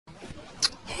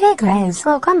Hey guys,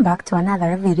 welcome back to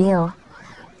another video.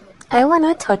 I want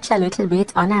to touch a little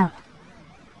bit on a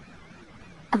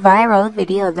viral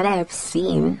video that I've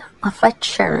seen of a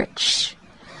church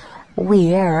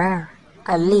where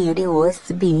a lady was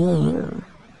being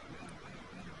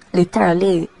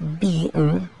literally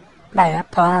beaten by a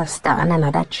pastor and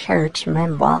another church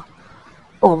member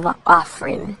over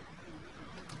offering.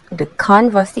 The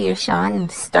conversation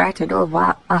started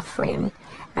over offering,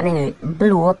 and then it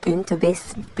blew up into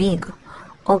this big,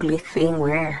 ugly thing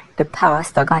where the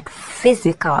pastor got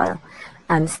physical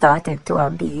and started to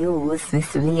abuse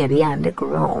this lady on the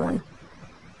ground.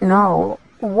 Now,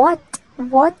 what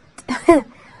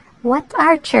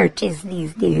are churches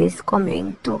these days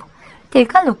coming to?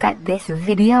 Take a look at this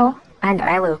video, and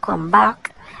I will come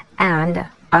back and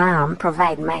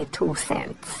provide my 2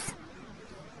 cents.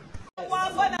 No,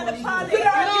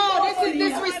 this is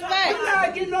disrespect.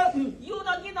 You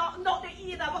don't get nothing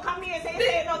either. But come here and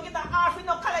say, don't get the offering,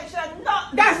 no collection,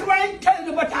 nothing. That's what I tell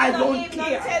you, but I don't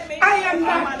care. I am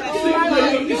not putting my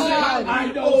money.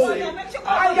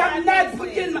 I am not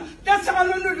putting my... That's how I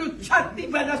know to chat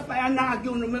people. That's why I'm not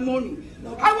giving them my money.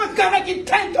 I was going to give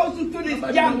 10,000 to this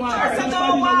damn church. And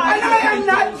I am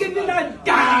not giving a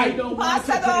dime. I'll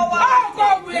go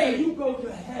away. You go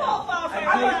to hell. I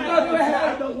must go to hell.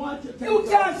 I don't want you to. You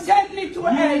can't send me to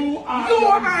hell. You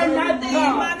are not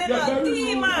God.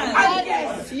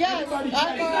 Yes. I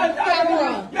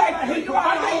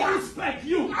respect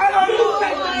you. I don't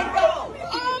respect you.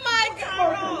 Oh my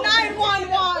God.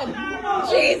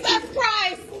 911. Jesus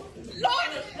Christ.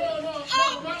 Lord.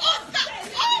 Oh my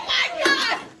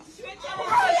God.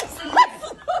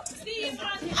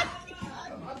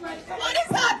 What is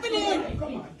happening?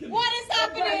 What is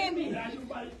happening?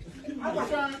 Oh my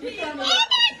God.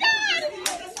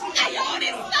 Ione,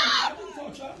 stop.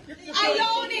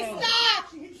 Ione, stop.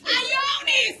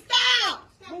 Ione, stop.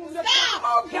 Stop.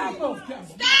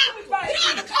 Stop. Put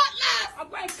on the cutlass.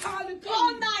 Call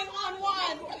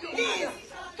 911. Please.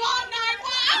 Call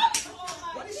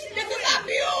 911. This is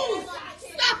abuse.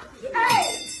 Stop. Hey.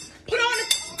 Put on the...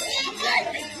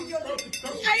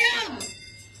 I am.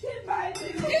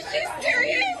 Is she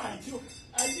serious?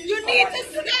 You need to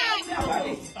stop.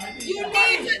 You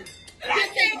need to...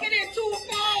 You're taking it too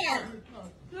far.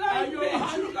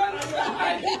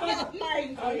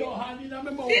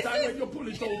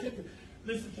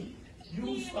 Listen to me. You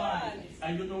started,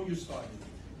 and you know you started.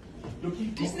 You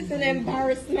keep this is an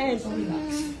embarrassment. Oh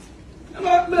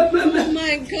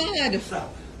my God.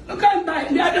 Look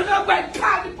at me. I don't know why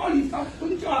call the police. I'm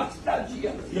going to ask that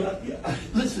here.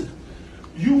 Listen,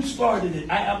 you started it.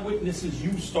 I have witnesses.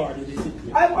 You started it.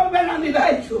 I went and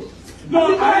invite you.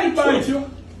 No, I invite you.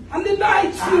 And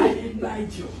invite you. I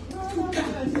invite you.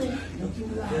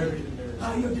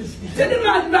 Tell him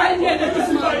not invite me. This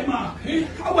is my mark.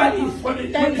 How are these?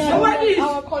 How are these?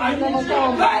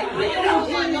 Invite me.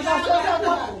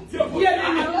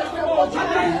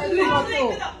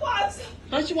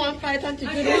 Don't you want to fight until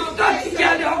you do this? It's not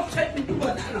together. Upset me to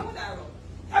what I know.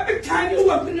 Every time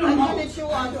you open your mouth. Because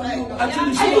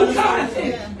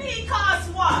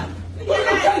what? You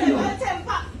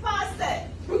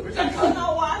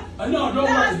know what? No, don't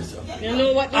worry. You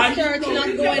know what? This church not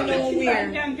going nowhere.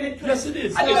 Yes, it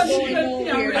is. It's going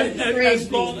nowhere. As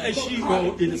long as she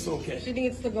goes, it is okay. She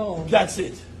needs to go. That's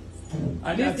it.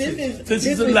 And This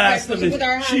is the last of she it. put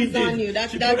her hands on you.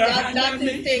 That That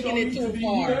is taking it too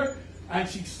far. And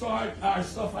she started our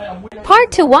stuff.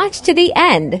 Part to watch to the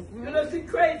end. You know, she's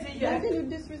crazy. How can you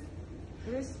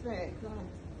disrespect?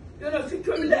 You know, she's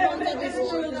crazy. He's one of his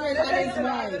children and his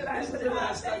wife. If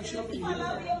I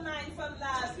love your mind from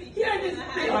last week, Hear this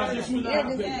thing. I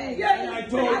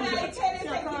told and you. I tell you,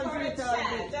 thank you for a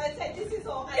chance. I said, this is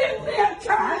all Give me a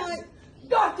chance.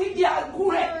 Dirty girl,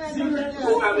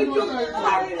 whoever you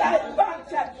carry like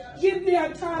back, give me a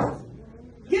chance.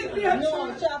 Give me a chance.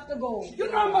 No, she have to go. You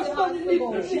know how much money you need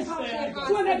to She see. has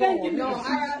to When I go. give me No, a I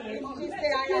chance.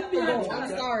 have to go. I'm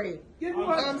sorry. Give me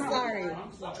I'm sorry.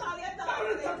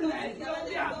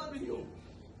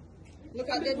 Look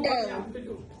at the bell.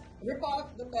 Rip off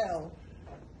the bell.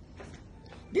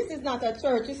 This is not a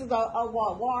church. This is a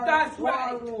war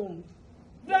room.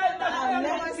 I've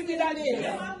never seen this.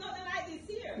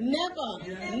 Never.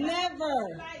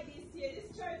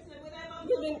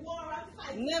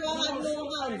 Never had no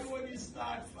hands. When you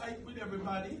start fighting with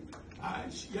everybody,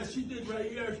 yes, she did right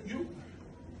here. You.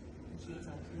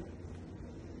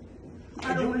 I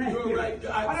don't want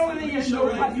to hear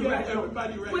nobody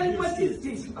right. What is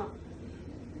this?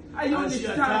 Are you on the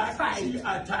start fight?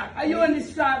 Are you on the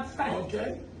start fight?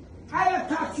 Okay. I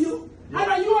attack you.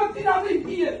 And are you up in on the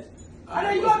beard? And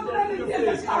are you up in on the beard?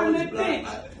 That's how they think.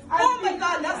 Oh my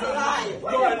God, that's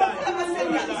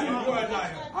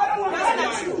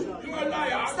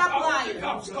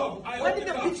cops come. Where did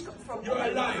the bitch come from? You're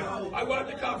a liar. I want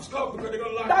the cops come because they're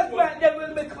going to lie. That's why they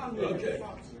will be coming. Okay.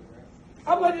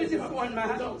 How about this one,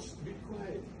 man? No, be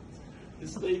quiet.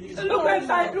 This lady is... Look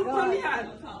inside, look on the hand.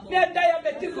 They're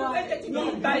diabetic, look at it. No,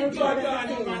 you put your gun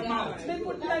in my mouth. They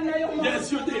put that in your mouth.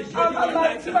 Yes, you did. I'm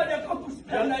about to put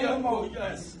that in your mouth.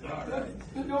 Yes, all right.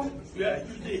 You know? Yeah,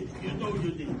 you did. You know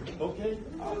you did. Okay?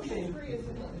 Okay.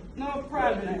 No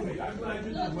problem. I'm glad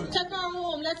you did. Check our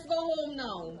home. Let's go home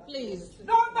now, please.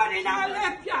 Nobody now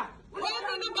left ya. Why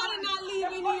nobody not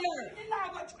leaving here? You now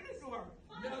go to the door.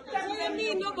 What do you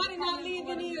mean nobody not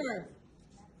leaving here?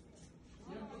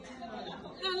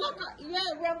 Now look, yeah,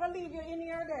 we're gonna leave you in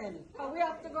here then. So we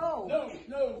have to go.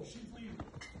 No, she's leaving.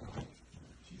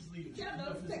 She's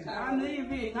leaving. I'm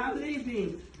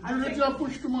leaving. You let her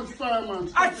push too much fire, man.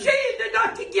 I see the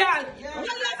dirty girl. Well,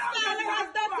 let's call her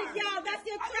a dirty girl. That's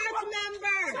your church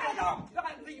member.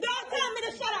 Don't tell me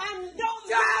to shut up.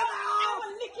 I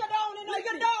will lick you down. You know,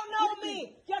 you don't know me.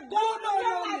 You don't know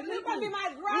me. You can be my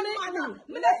grandmother.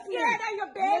 I'm not scared of you,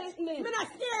 bitch. I'm not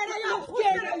scared of you.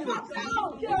 I'm fuck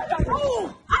out.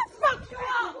 Oh, I fuck you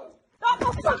up. Don't go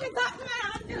fucking that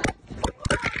man.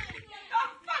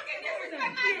 Don't fucking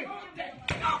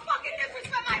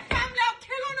disrespect my family. I'll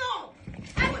kill you now.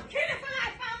 I will kill you for my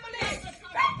family.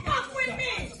 Don't fuck with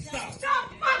me. Don't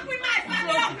fuck with my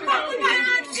family. Don't fuck with my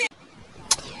auntie.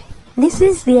 This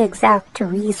is the exact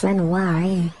reason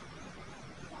why,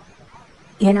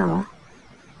 you know,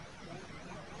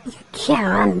 you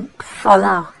can't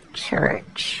follow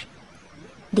church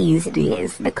these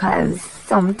days, because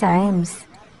sometimes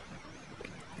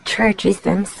churches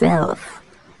themselves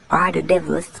are the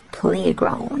devil's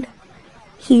playground.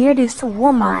 Here this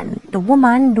woman, the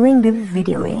woman doing the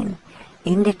videoing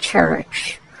in the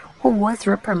church, who was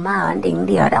reprimanding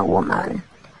the other woman,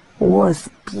 was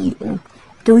beaten.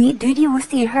 Did you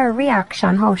see her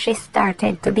reaction, how she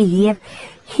started to behave?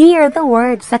 Hear the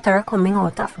words that are coming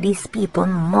out of these people's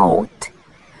mouth,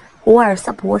 who are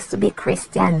supposed to be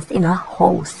Christians in a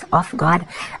house of God.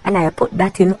 And I put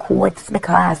that in quotes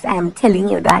because I'm telling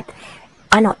you that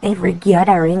I know every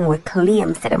gathering we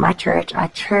claim to them a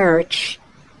church.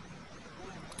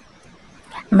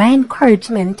 My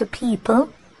encouragement to people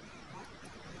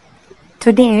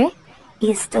today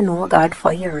is to know God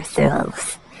for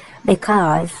yourselves.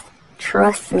 Because,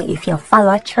 trust me, if you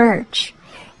follow church,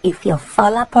 if you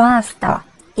follow pastor,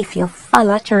 if you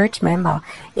follow church member,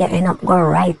 you end up going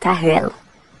right to hell.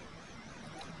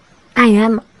 I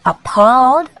am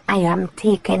appalled. I am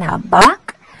taken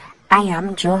aback. I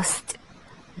am just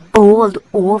bowled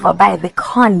over by the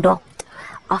conduct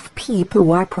of people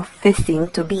who are professing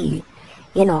to be,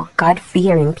 you know,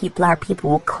 God-fearing people, or people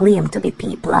who claim to be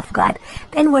people of God.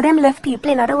 Then what them left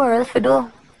people in the world for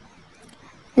do?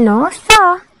 No,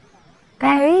 sir.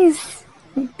 Guys,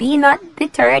 be not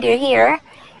deterred, you hear?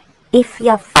 If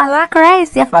you follow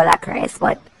Christ, you follow Christ.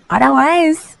 But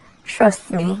otherwise, trust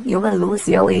me, you will lose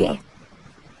your way.